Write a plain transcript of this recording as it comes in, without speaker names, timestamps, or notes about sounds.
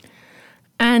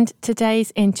And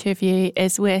today's interview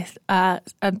is with a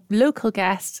local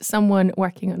guest, someone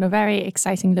working on a very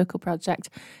exciting local project.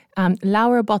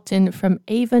 Laura Bottin from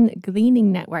Avon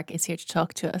Gleaning Network is here to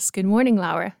talk to us. Good morning,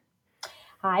 Laura.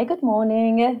 Hi, good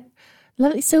morning.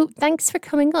 Lovely. So thanks for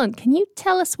coming on. Can you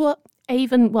tell us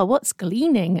what's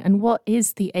Gleaning and what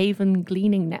is the Avon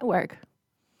Gleaning Network?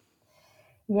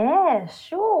 Yeah,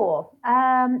 sure.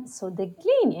 So the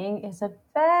gleaning is a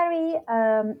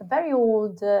very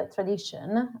old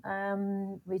tradition,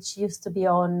 which used to be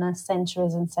on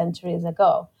centuries and centuries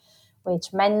ago,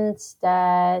 which meant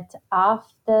that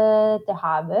after the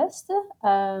harvest,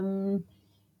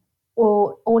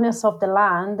 owners of the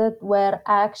land were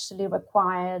actually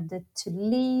required to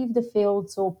leave the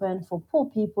fields open for poor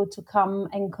people to come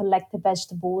and collect the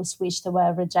vegetables which they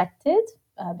were rejected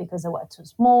because they were too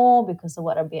small, because they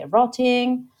were a bit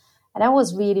rotting. And that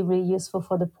was really, really useful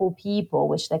for the poor people,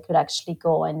 which they could actually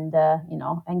go and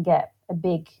get a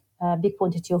big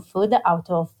quantity of food out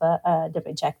of the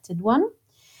rejected one.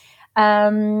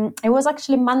 It was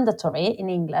actually mandatory in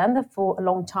England for a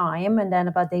long time, and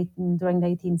then during the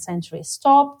 18th century it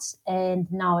stopped,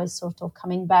 and now it's sort of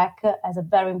coming back as a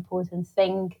very important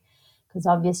thing, because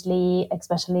obviously,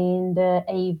 especially in the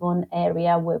Avon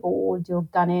area with all the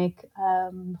organic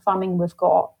farming we've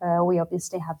got, we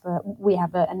obviously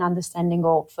have an understanding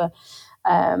of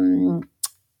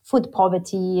food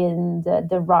poverty and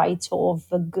the right of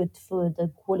good food,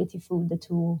 quality food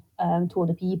to all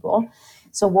the people.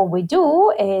 So what we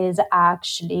do is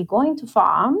actually go into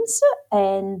farms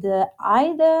and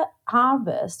either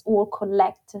harvest or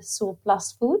collect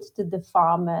surplus food that the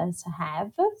farmers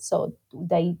have. So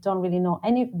they don't really do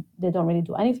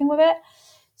anything with it.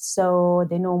 So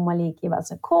they normally give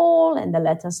us a call and they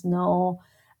let us know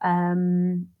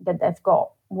that they've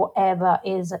got whatever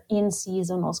is in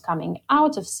season or is coming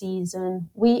out of season.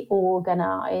 We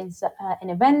organize an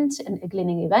event, a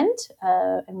gleaning event,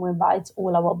 and we invite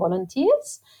all our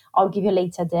volunteers. I'll give you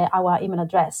later our email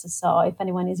address. So if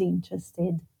anyone is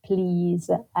interested, please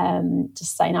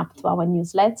just sign up to our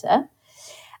newsletter.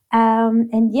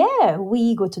 And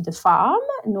we go to the farm.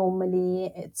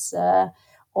 Normally it's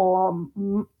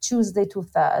on Tuesday to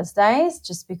Thursdays,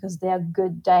 just because they are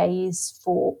good days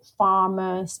for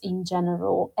farmers in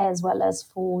general, as well as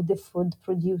for the food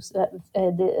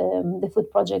the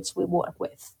food projects we work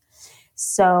with.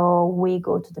 So we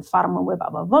go to the farm with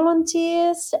our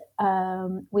volunteers.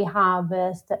 We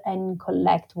harvest and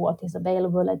collect what is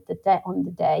available on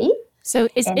the day. So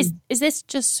is this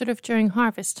just sort of during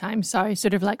harvest time? Sorry,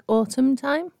 sort of like autumn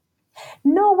time?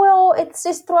 No, well,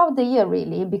 it's throughout the year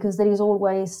really, because there is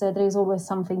always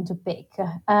something to pick.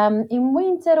 In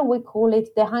winter, we call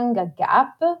it the hunger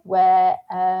gap, where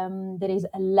there is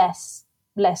a less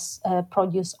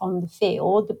produce on the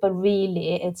field, but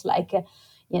really it's like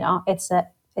it's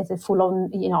a full on,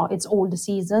 it's all the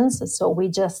seasons. So we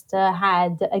just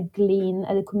had a glean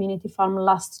at the community farm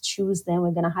last Tuesday, and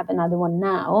we're going to have another one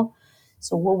now.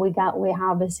 So what we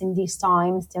harvest in these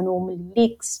times, they're normally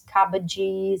leeks,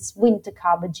 cabbages, winter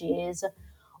cabbages,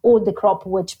 all the crop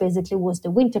which basically was the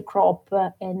winter crop,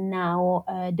 and now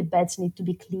the beds need to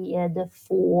be cleared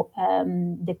for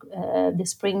the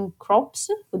spring crops,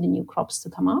 for the new crops to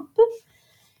come up.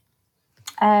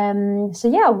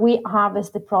 We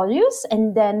harvest the produce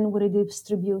and then we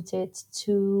distribute it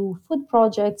to food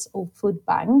projects or food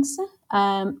banks,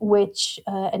 and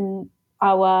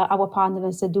our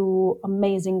partners, they do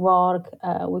amazing work.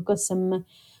 We've got some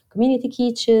community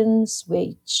kitchens,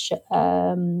 which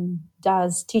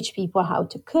does teach people how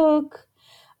to cook,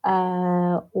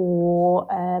 or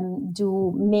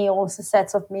do meals,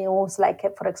 sets of meals, like,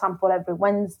 for example, every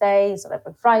Wednesdays or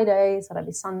every Fridays or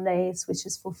every Sundays, which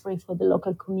is for free for the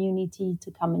local community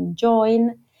to come and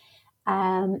join,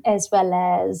 as well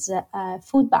as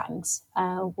food banks.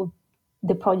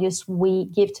 The produce we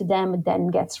give to them then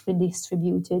gets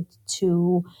redistributed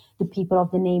to the people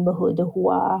of the neighborhood who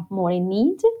are more in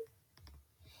need.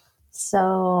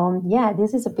 So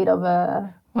this is a bit of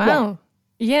a wow.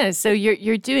 Yeah, so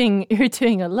you're doing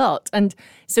a lot, and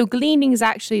so gleaning is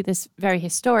actually this very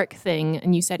historic thing.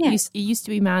 And you said it used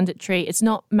to be mandatory. It's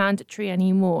not mandatory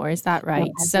anymore. Is that right?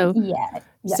 So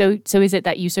is it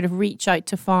that you sort of reach out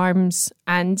to farms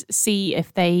and see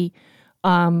if they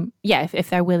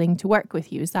if they're willing to work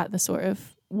with you? Is that the sort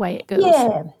of way it goes?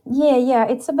 Yeah.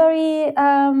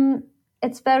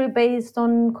 It's very based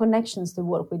on connections, the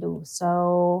work we do.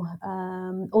 So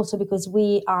also because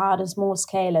we are at a small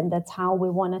scale, and that's how we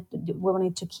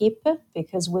wanted to keep it,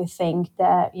 because we think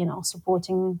that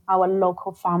supporting our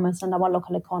local farmers and our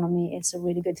local economy is a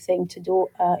really good thing to do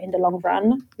in the long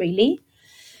run, really.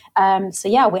 So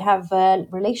yeah, we have a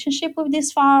relationship with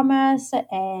these farmers,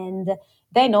 and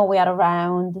they know we are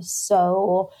around.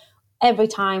 So every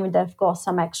time they've got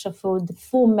some extra food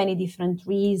for many different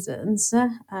reasons,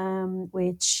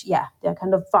 which yeah, they're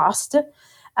kind of fast.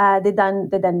 They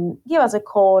then give us a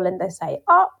call and they say,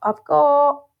 "Oh, I've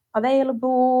got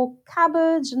available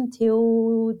cabbage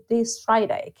until this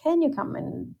Friday. Can you come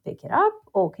and pick it up,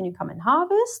 or can you come and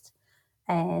harvest?"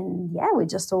 And yeah, we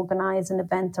just organize an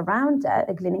event around that,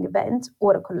 a gleaning event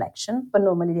or a collection. But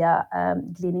normally they are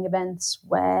gleaning events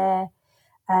where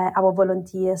our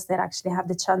volunteers that actually have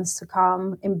the chance to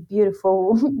come in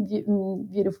beautiful,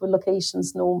 beautiful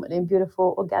locations, normally in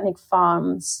beautiful organic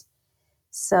farms.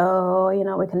 So,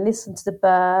 we can listen to the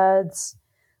birds,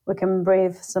 we can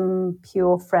breathe some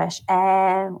pure, fresh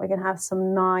air, we can have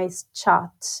some nice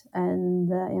chat and,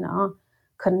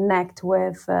 connect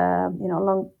with,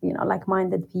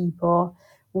 like-minded people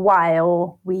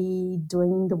while we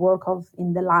doing the work of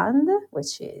in the land,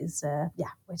 which is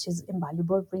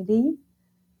invaluable, really.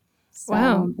 So,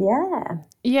 Wow. yeah.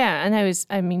 Yeah. And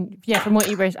from what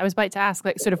you were, I was about to ask,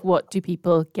 like, sort of what do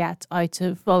people get out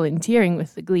of volunteering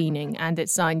with the gleaning? And it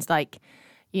sounds like,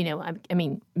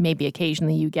 maybe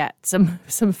occasionally you get some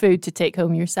food to take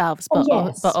home yourselves, but,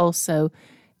 Yes. but also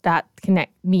that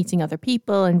meeting other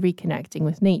people and reconnecting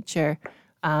with nature.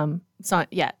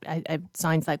 It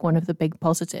sounds like one of the big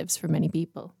positives for many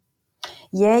people.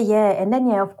 Yeah. And then,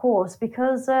 of course,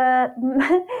 because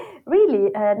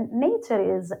really nature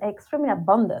is extremely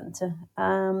abundant.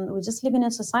 We just live in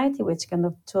a society which kind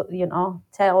of,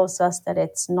 tells us that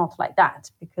it's not like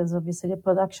that, because obviously the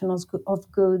production of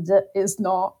goods is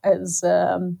not as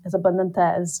abundant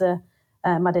as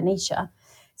Mother Nature.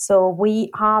 So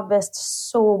we harvest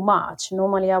so much.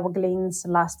 Normally our gleans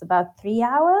last about 3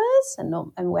 hours, and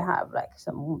we have like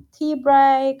some tea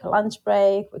break, lunch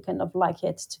break. We kind of like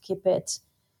it to keep it,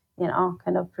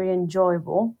 kind of pretty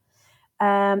enjoyable.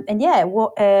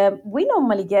 We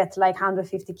normally get like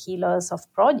 150 kilos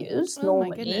of produce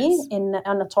normally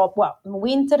on the top. Well, in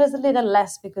winter is a little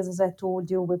less because, as I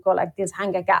told you, we've got like this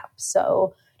hunger gap.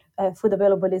 So food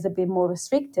available is a bit more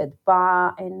restricted.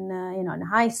 But in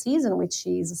high season, which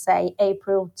is say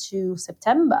April to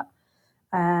September,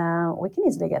 we can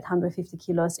easily get 150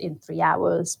 kilos in 3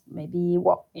 hours. Maybe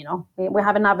we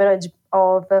have an average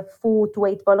of 4 to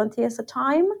 8 volunteers a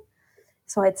time.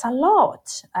 So it's a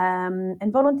lot.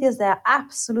 And volunteers, they are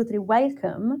absolutely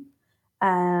welcome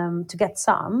to get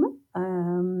some.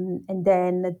 And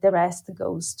then the rest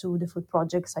goes to the food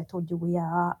projects I told you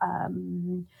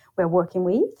we're working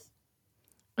with.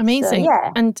 Amazing. So,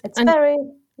 yeah, and very...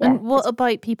 Yeah, and what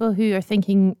about people who are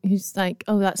thinking, who's like,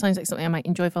 oh, that sounds like something I might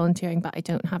enjoy volunteering, but I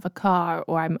don't have a car,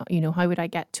 or how would I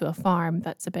get to a farm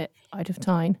that's a bit out of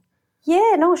town?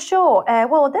 Yeah, no, sure.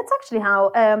 Well, that's actually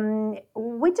how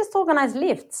we just organize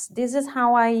lifts. This is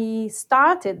how I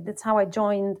started. That's how I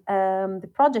joined the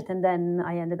project. And then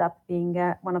I ended up being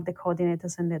one of the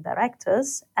coordinators and the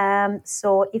directors.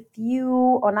 So if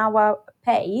you, on our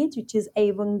page, which is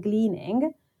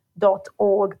avongleaning.org.uk,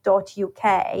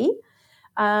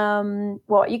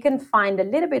 you can find a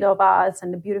little bit of us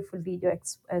and a beautiful video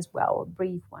as well, a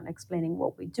brief one explaining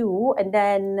what we do. And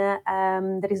then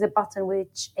there is a button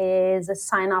which is a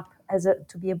sign up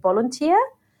to be a volunteer.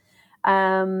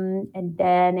 And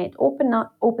then it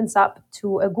opens up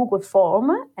to a Google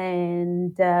form.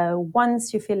 And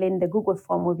once you fill in the Google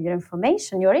form with your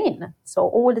information, you're in. So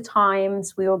all the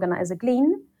times we organize a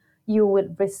glean, you will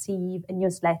receive a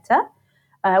newsletter.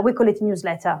 We call it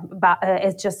newsletter, but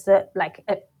it's just a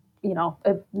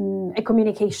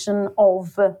communication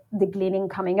of the gleaning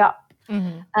coming up.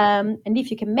 Mm-hmm. And if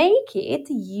you can make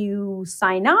it, you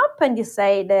sign up and you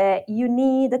say that you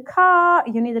need a car,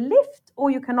 you need a lift, or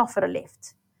you can offer a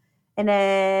lift. And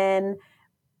then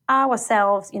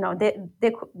ourselves,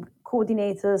 the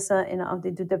coordinators,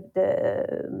 they do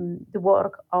the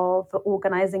work of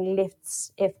organizing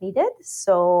lifts if needed.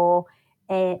 So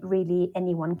really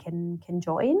anyone can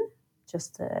join.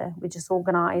 We just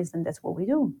organize, and that's what we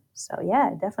do. So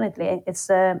yeah, definitely, it's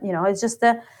it's just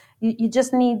you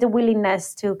just need the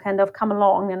willingness to kind of come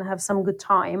along and have some good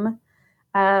time,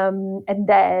 and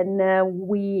then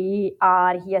we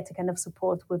are here to kind of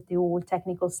support with the whole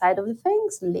technical side of the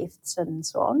things, lifts and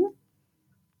so on.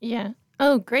 Yeah.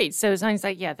 Oh, great. So it sounds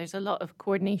like there's a lot of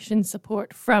coordination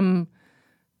support from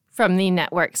the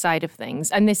network side of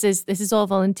things, and this is all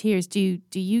volunteers. Do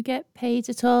you get paid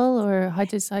at all, or how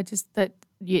does that?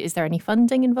 Is there any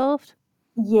funding involved?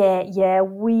 Yeah.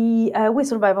 We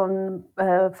survive on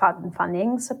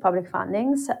fundings, public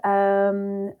fundings.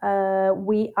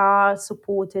 We are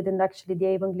supported, and actually the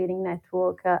Avon Gleaning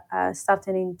network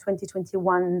started in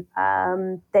 2021,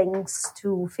 thanks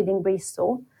to Feeding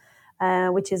Bristol,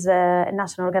 which is a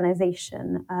national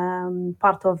organization,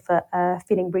 part of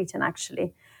Feeding Britain,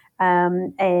 actually.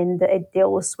 And it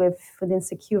deals with food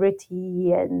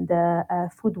insecurity and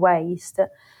food waste.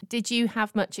 Did you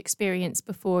have much experience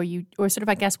before you, or sort of,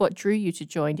 I guess, what drew you to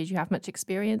join? Did you have much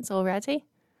experience already?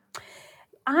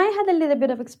 I had a little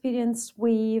bit of experience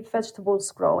with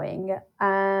vegetables growing.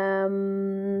 Yeah,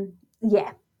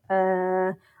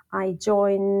 I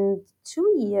joined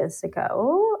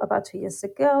about 2 years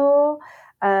ago.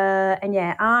 And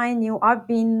yeah, I've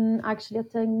been actually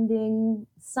attending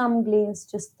some gleans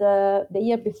just the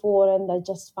year before, and I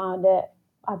just found it,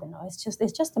 I don't know, it's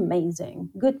just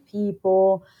amazing. Good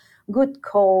people, good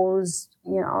cause,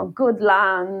 good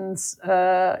lands.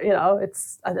 I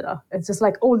don't know, it's just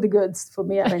like all the goods for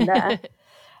me are in there.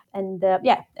 And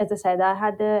yeah, as I said, I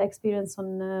had the experience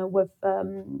with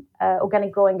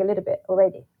organic growing a little bit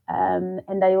already,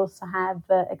 and I also have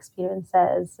experience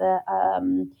as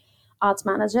arts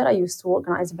manager. I used to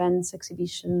organize events,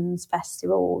 exhibitions,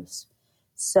 festivals.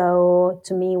 So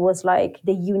to me, it was like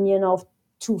the union of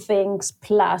two things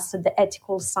plus the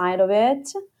ethical side of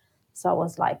it. So I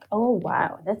was like, oh,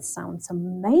 wow, that sounds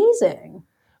amazing.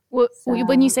 Well, So,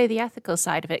 when you say the ethical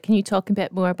side of it, can you talk a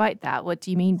bit more about that? What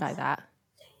do you mean by that?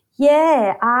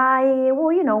 yeah,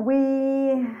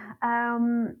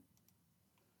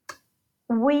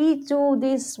 we do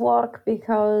this work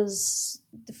because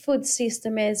the food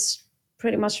system is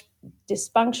pretty much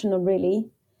dysfunctional, really.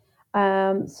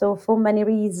 So for many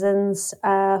reasons,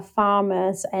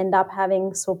 farmers end up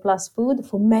having surplus food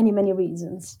for many, many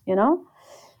reasons.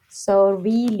 So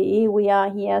really, we are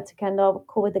here to kind of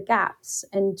cover the gaps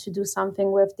and to do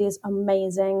something with this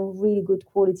amazing, really good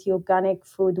quality organic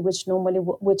food, which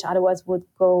otherwise would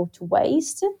go to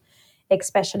waste,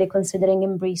 especially considering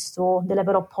in Bristol the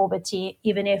level of poverty,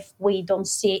 even if we don't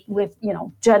see it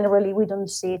generally we don't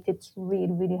see it, it's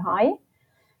really, really high.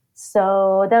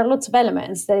 So there are lots of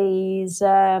elements. There's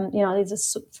a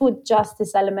food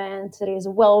justice element, there is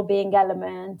a well-being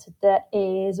element, there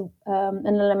is an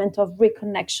element of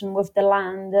reconnection with the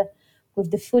land,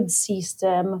 with the food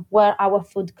system, where our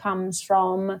food comes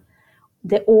from,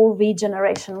 the all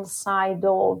regenerational side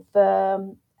of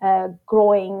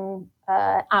growing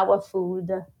our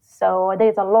food. So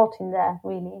there's a lot in there,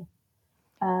 really.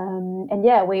 And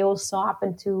yeah, we also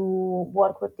happen to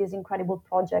work with these incredible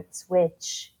projects,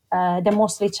 which they're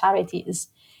mostly charities.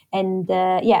 And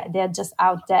they're just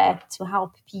out there to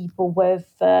help people with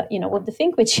the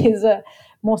thing which is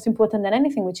most important than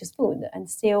anything, which is food. And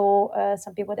still,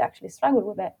 some people they actually struggle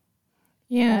with it.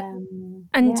 Yeah.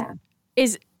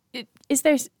 Is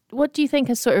there, what do you think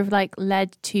has sort of like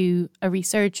led to a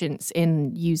resurgence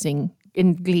in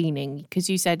gleaning? Because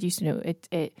you said,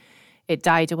 it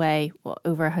died away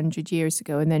over 100 years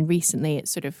ago, and then recently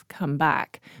it's sort of come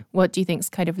back. What do you think's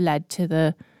kind of led to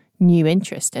the new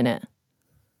interest in it?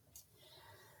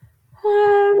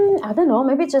 I don't know,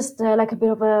 maybe just like a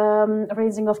bit of a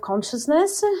raising of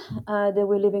consciousness that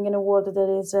we're living in a world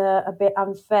that is a bit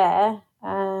unfair,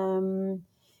 and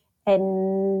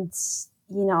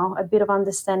a bit of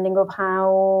understanding of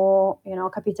how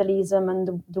capitalism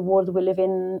and the world we live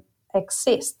in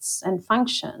exists and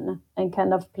function, and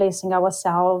kind of placing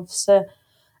ourselves a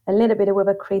little bit with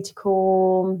a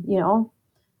critical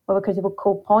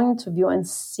core point of view, and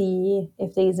see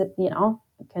if there is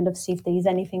see if there is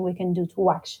anything we can do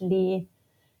to actually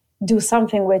do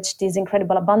something with this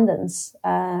incredible abundance,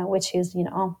 which is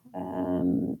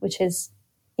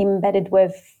embedded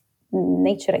with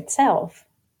nature itself.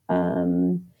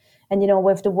 And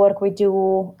with the work we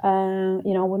do,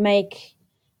 we make,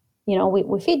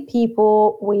 we feed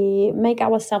people, we make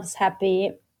ourselves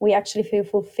happy, we actually feel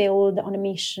fulfilled on a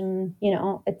mission.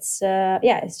 It's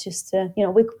just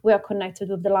we are connected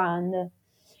with the land.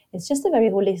 It's just a very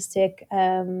holistic.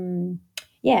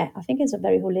 I think it's a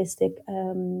very holistic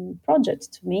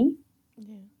project to me.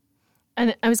 Yeah.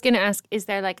 And I was going to ask, is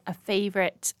there like a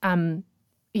favorite?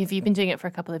 If you've been doing it for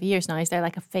a couple of years now, is there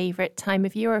like a favorite time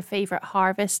of year or a favorite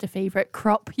harvest, a favorite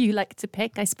crop you like to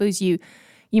pick? I suppose you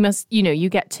must, you'll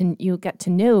get to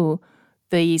know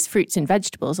these fruits and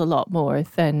vegetables a lot more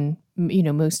than,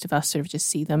 most of us sort of just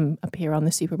see them appear on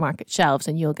the supermarket shelves,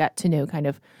 and you'll get to know kind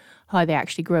of how they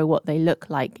actually grow, what they look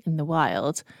like in the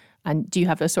wild. And do you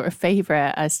have a sort of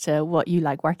favorite as to what you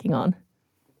like working on?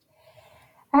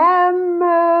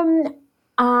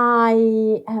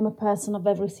 I am a person of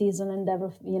every season and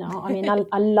I mean,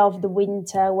 I love the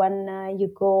winter when you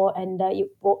go and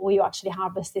what you actually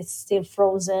harvest is still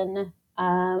frozen.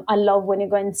 I love when you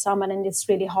go in summer and it's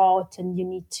really hot and you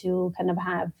need to kind of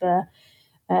have,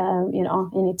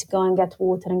 you need to go and get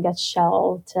water and get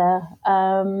shelter.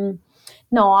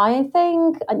 No, I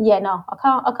think, no,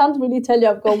 I can't really tell you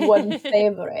I've got one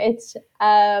favorite.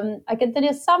 I can tell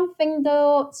you something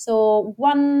though.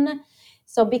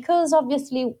 So because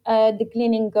obviously the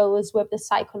gleaning goes with the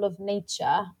cycle of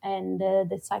nature and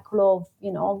the cycle of,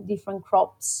 different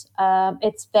crops,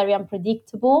 it's very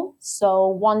unpredictable. So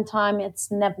one time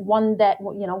it's never one day,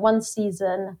 one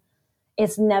season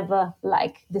is never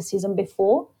like the season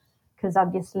before. Because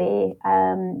obviously,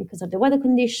 because of the weather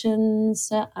conditions,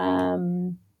 so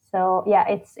yeah,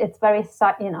 it's very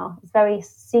it's very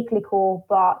cyclical,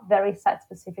 but very site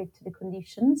specific to the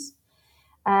conditions.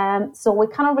 So we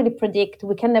cannot really predict.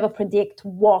 We can never predict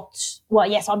what. Well,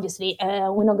 yes, obviously,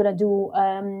 we're not going to do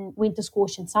winter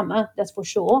squash in summer. That's for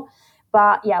sure.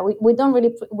 But yeah, we don't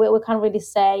really we can't really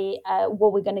say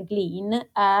what we're going to glean.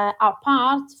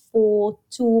 Apart for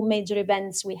two major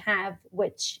events we have,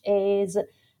 which is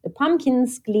the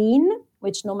pumpkins glean,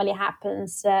 which normally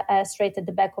happens straight at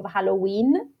the back of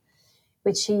Halloween,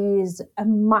 which is a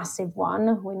massive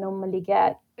one. We normally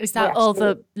get. Is that all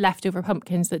the leftover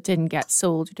pumpkins that didn't get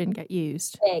sold or didn't get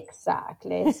used?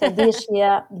 Exactly. So this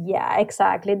year, yeah,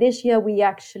 exactly. This year we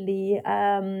actually,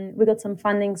 we got some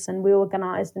fundings and we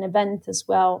organized an event as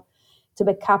well to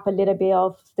back up a little bit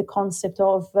of the concept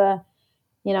of,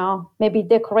 maybe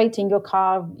decorating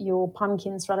your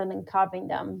pumpkins rather than carving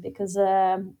them, because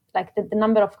like the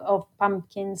number of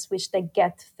pumpkins which they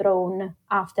get thrown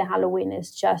after Halloween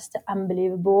is just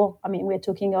unbelievable. I mean, we're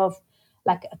talking of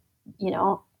like,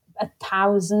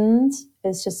 1,000.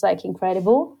 It's just like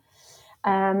incredible.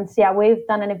 So yeah, we've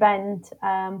done an event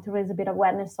to raise a bit of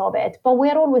awareness of it, but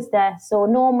we're always there. So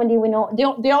normally we know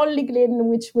the only glean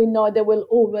which we know that will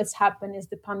always happen is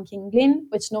the pumpkin glean,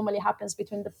 which normally happens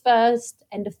between the 1st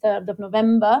and the 3rd of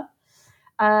November.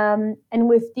 And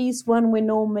with this one, we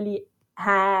normally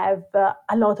have a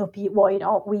lot of people.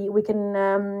 We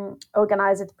can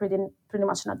organize it pretty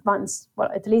much in advance.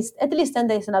 Well, at least 10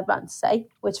 days in advance, say,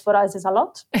 which for us is a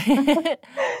lot. I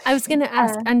was going to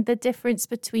ask, and the difference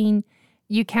between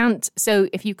you can't. So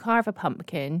if you carve a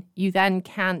pumpkin, you then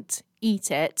can't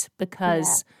eat it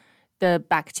because the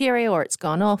bacteria or it's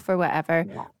gone off or whatever.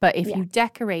 Yeah. But if you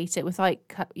decorate it without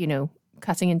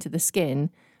cutting into the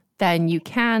skin, then you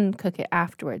can cook it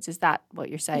afterwards. Is that what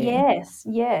you're saying? Yes,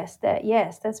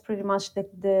 that's pretty much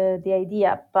the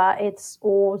idea. But it's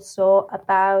also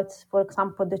about, for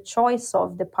example, the choice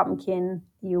of the pumpkin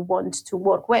you want to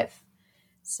work with.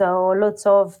 So lots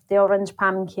of the orange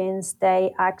pumpkins, they're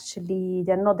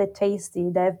not that tasty.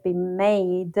 They've been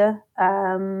made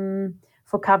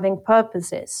for carving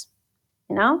purposes,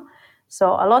 So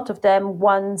a lot of them,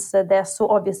 once they're so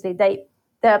obviously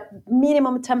the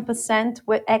minimum 10%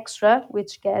 with extra,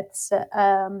 which gets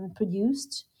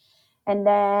produced. And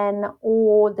then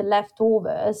all the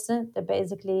leftovers,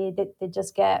 they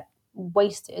just get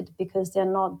wasted because they're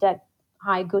not that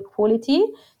high good quality.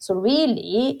 So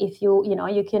really, if you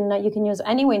can use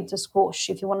any winter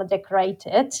squash if you want to decorate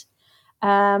it.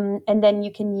 And then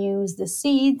you can use the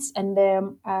seeds and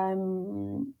the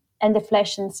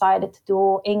flesh inside it to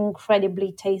do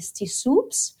incredibly tasty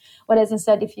soups. Whereas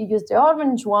instead, if you use the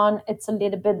orange one, it's a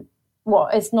little bit,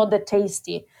 it's not that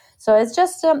tasty. So it's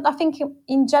just, I think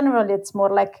in general, it's more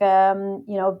like,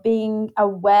 being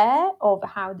aware of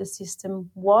how the system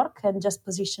works and just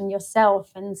position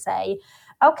yourself and say,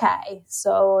 okay,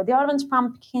 so the orange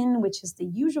pumpkin, which is the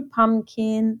usual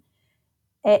pumpkin,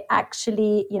 it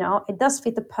actually, it does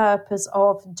fit the purpose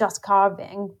of just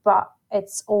carving, but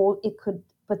it's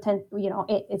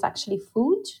actually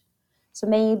food. So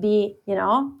maybe,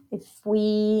 if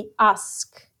we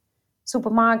ask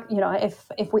supermarket,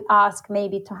 if we ask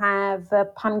maybe to have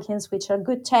pumpkins which are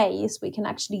good taste, we can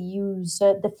actually use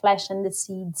the flesh and the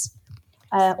seeds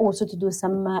also to do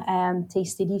some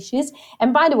tasty dishes.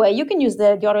 And by the way, you can use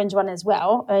the orange one as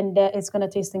well, and it's going to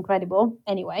taste incredible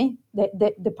anyway,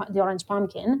 the orange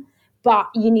pumpkin. But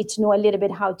you need to know a little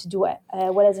bit how to do it.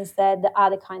 Whereas instead, the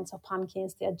other kinds of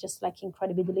pumpkins, they're just like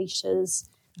incredibly delicious.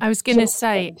 I was going to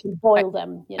say, boil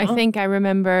them. I think I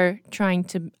remember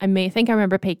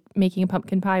making a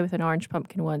pumpkin pie with an orange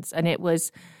pumpkin once, and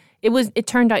it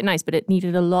turned out nice, but it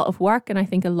needed a lot of work and I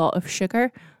think a lot of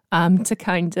sugar to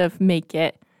kind of make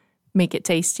it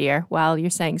tastier. While you're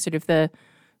saying sort of the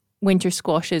winter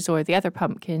squashes or the other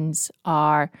pumpkins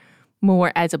are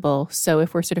more edible. So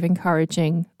if we're sort of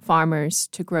encouraging farmers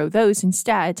to grow those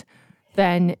instead,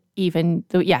 then even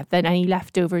though, then any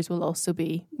leftovers will also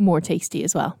be more tasty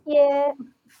as well. Yeah,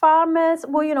 farmers.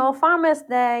 Well, farmers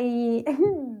they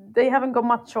they haven't got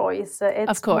much choice.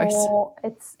 Of course.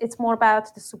 It's more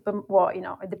about the super. Well,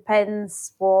 it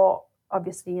depends. What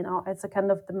obviously, it's a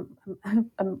kind of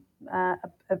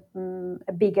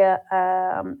a bigger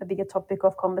topic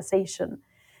of conversation.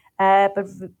 But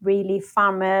really,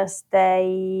 farmers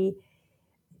they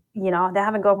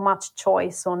haven't got much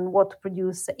choice on what to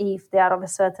produce if they are of a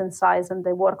certain size and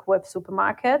they work with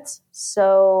supermarkets.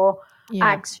 So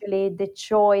actually the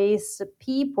choice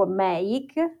people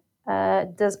make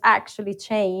does actually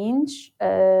change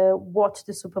what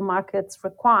the supermarkets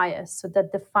require so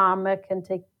that the farmer can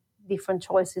take different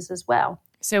choices as well.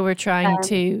 So we're trying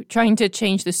to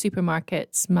change the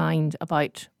supermarket's mind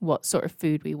about what sort of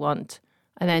food we want.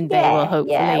 And then they will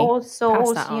hopefully pass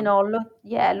that on.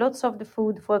 Lots of the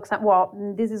food, for example, well,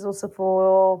 this is also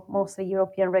for mostly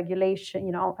European regulation,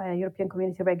 European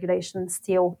community regulation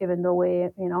still, even though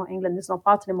England is not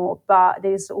part anymore. But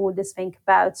there is all this thing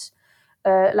about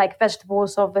like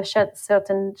vegetables of a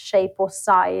certain shape or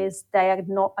size, they are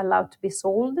not allowed to be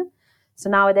sold. So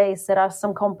nowadays there are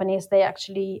some companies, they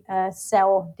actually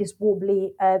sell these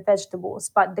wobbly vegetables.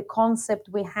 But the concept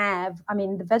we have,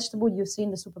 the vegetable you see in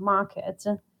the supermarket,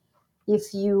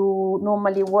 if you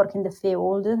normally work in the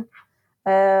field,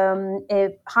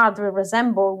 it hardly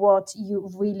resemble what you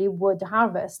really would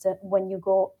harvest when you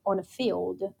go on a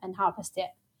field and harvest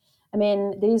it.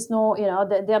 There is no,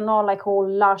 they're not like all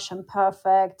lush and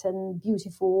perfect and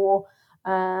beautiful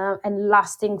and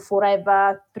lasting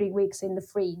forever, 3 weeks in the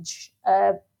fridge.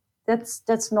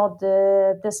 That's not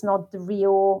the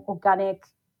real organic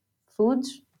food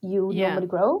you normally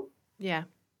grow. Yeah,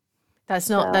 that's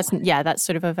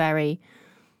sort of a very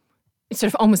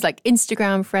sort of almost like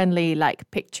Instagram friendly,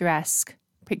 like picturesque,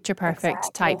 picture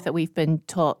perfect type that we've been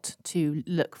taught to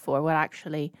look for. Well,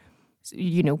 actually,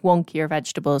 wonkier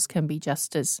vegetables can be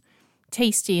just as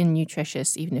tasty and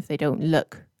nutritious, even if they don't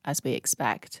look as we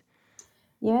expect.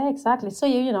 Yeah, exactly. So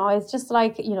it's just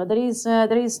like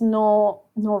there is no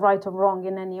right or wrong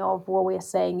in any of what we're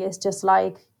saying. It's just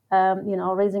like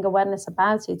raising awareness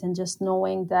about it and just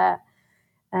knowing that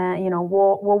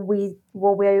what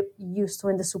we're used to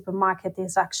in the supermarket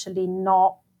is actually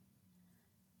not.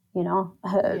 That's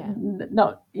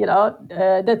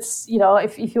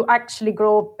if you actually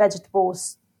grow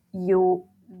vegetables,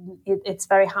 it's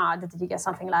very hard that you get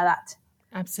something like that.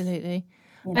 Absolutely.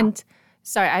 And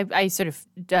sorry, I sort of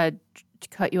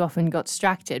cut you off and got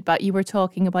distracted, but you were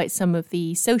talking about some of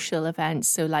the social events.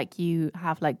 So like you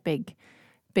have like big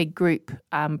group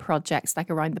projects like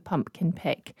around the pumpkin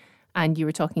pick. And you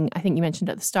were talking, I think you mentioned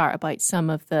at the start about some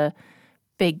of the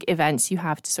big events you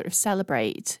have to sort of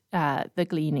celebrate the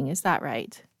gleaning. Is that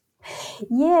right?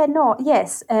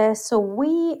 Yes.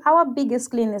 So our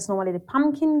biggest glean is normally the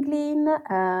pumpkin glean,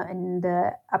 and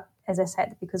as I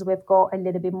said, because we've got a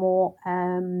little bit more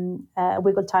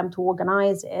wiggle time to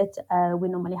organize it, we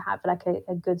normally have like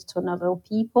a good turnover of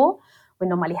people. We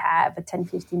normally have 10,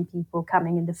 15 people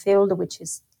coming in the field, which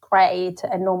is great.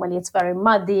 And normally it's very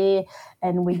muddy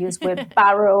and we use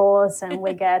barrels and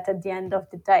we get at the end of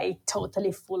the day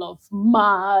totally full of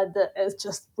mud. It's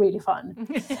just really fun.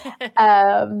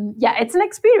 It's an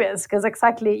experience because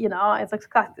exactly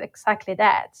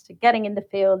that. Getting in the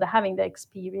field, having the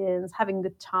experience, having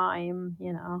good time,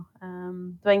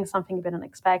 doing something a bit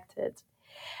unexpected.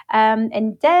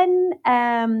 And then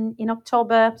in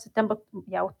October,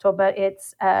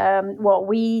 it's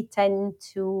we tend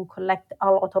to collect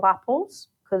a lot of apples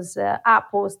because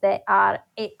apples, they are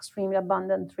extremely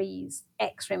abundant trees,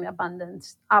 extremely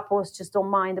abundant. Apples just don't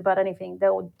mind about anything. They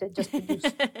just produce,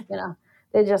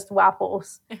 they're just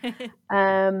apples.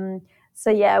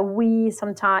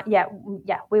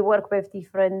 We work with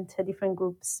different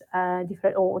groups,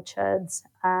 different orchards,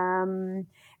 and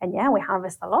we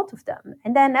harvest a lot of them.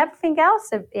 And then everything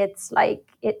else, it's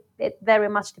like it very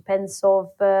much depends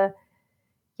of the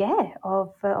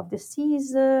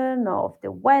season, of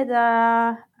the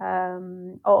weather,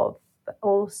 of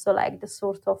also like the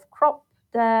sort of crop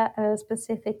that a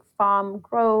specific farm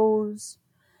grows,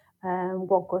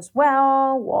 what goes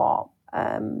well, what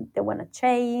they want to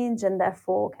change, and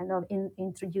therefore kind of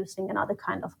introducing another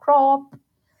kind of crop.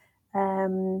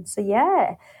 As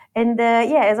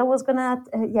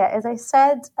I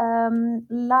said,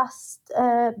 last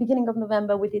beginning of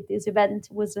November we did this event.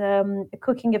 It was a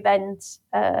cooking event,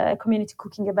 a community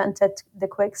cooking event at the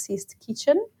Coexist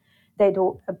Kitchen. They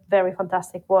do a very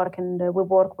fantastic work, and we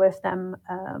work with them.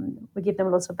 We give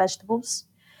them lots of vegetables.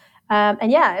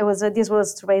 This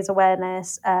was to raise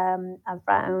awareness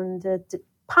around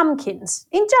pumpkins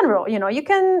in general. You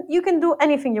can do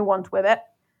anything you want with it,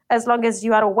 as long as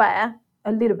you are aware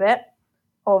a little bit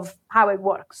of how it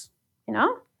works,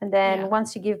 And then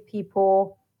once you give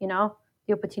people,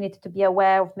 the opportunity to be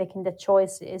aware of making the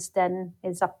choices, then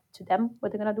it's up to them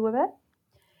what they're going to do with it.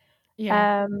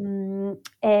 Yeah.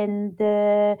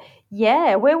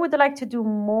 We would like to do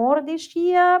more this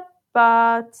year.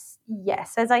 But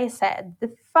yes, as I said,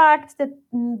 the fact that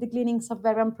the gleanings are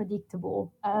very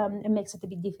unpredictable, it makes it a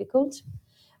bit difficult.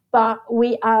 But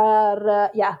we are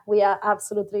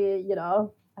absolutely,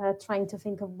 trying to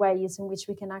think of ways in which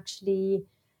we can actually,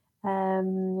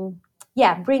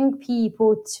 bring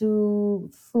people to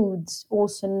food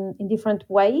also in different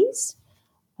ways.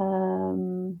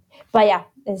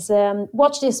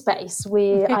 Watch this space. I'm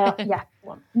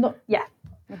not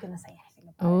going to say anything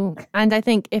about it. And I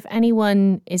think if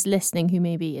anyone is listening who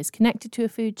maybe is connected to a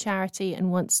food charity and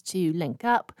wants to link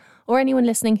up, or anyone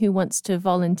listening who wants to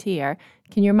volunteer,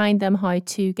 can you remind them how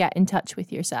to get in touch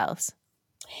with yourselves?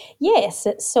 Yes,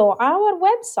 so our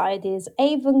website is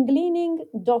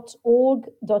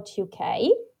avongleaning.org.uk.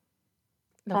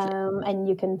 And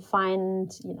you can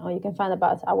find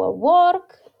about our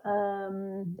work.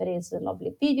 There is a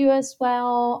lovely video as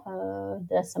well.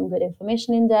 There's some good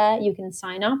information in there. You can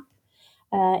sign up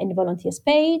in the volunteers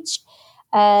page.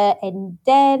 And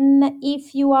then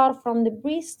if you are from the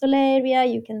Bristol area,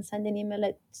 you can send an email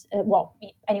at,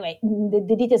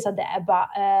 the details are there, but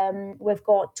we've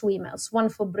got 2 emails, one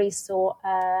for Bristol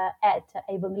at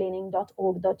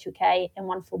avongleaning.org.uk and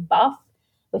one for Bath,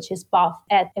 which is bath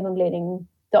at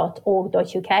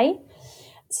avongleaning.org.uk.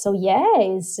 So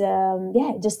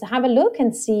just to have a look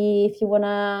and see if you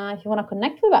wanna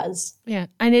connect with us. Yeah,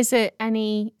 and is it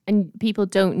and people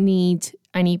don't need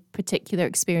any particular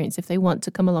experience if they want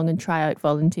to come along and try out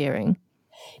volunteering?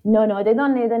 No, they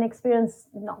don't need an experience.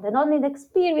 No, they don't need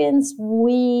experience.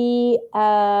 We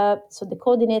so the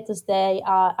coordinators, they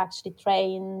are actually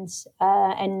trained,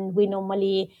 and we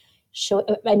normally show,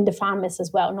 and the farmers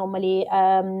as well. Normally,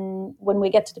 when we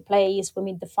get to the place, we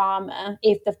meet the farmer.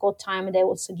 If they've got time, they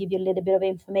also give you a little bit of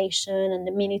information and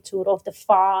the mini tour of the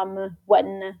farm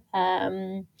when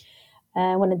the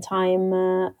time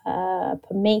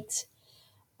permits.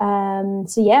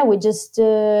 We just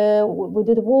we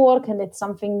do the work, and it's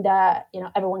something that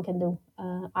everyone can do,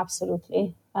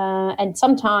 absolutely. And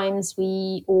sometimes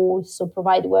we also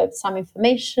provide with some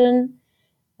information.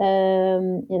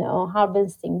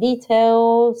 Harvesting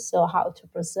details, so how to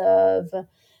preserve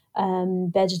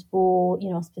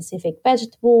specific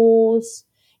vegetables.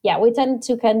 Yeah, we tend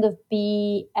to kind of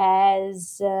be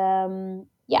as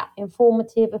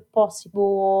informative as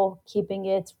possible, keeping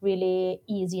it really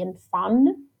easy and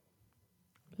fun.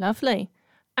 Lovely.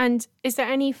 And is there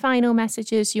any final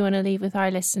messages you want to leave with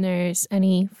our listeners?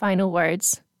 Any final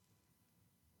words?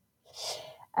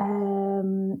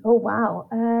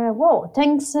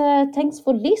 Thanks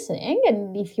for listening.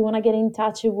 And if you want to get in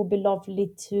touch, it would be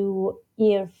lovely to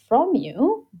hear from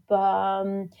you. But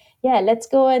let's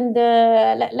go and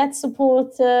let's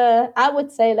support. I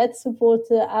would say let's support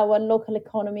our local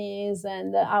economies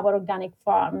and our organic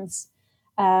farms,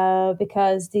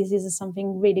 because this is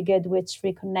something really good which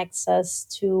reconnects us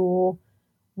to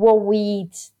what we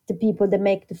eat, the people that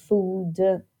make the food,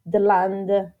 the land,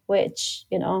 which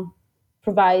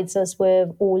provides us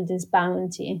with all this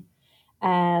bounty.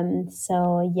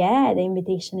 The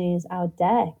invitation is out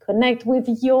there. Connect with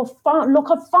your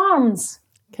local farms.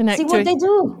 See what they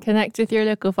do. Connect with your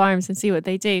local farms and see what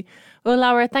they do. Well,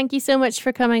 Laura, thank you so much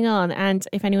for coming on. And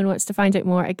if anyone wants to find out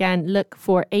more, again, look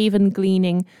for Avon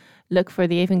Gleaning. Look for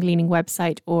the Avon Gleaning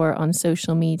website or on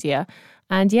social media.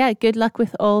 And good luck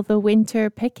with all the winter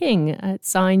picking. It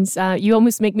sounds, you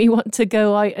almost make me want to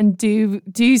go out and do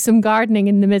some gardening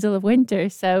in the middle of winter.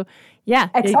 So, yeah.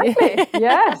 Exactly.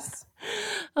 Yes.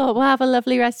 Oh, well, have a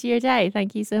lovely rest of your day.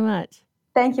 Thank you so much.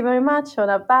 Thank you very much,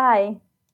 Shona. Bye.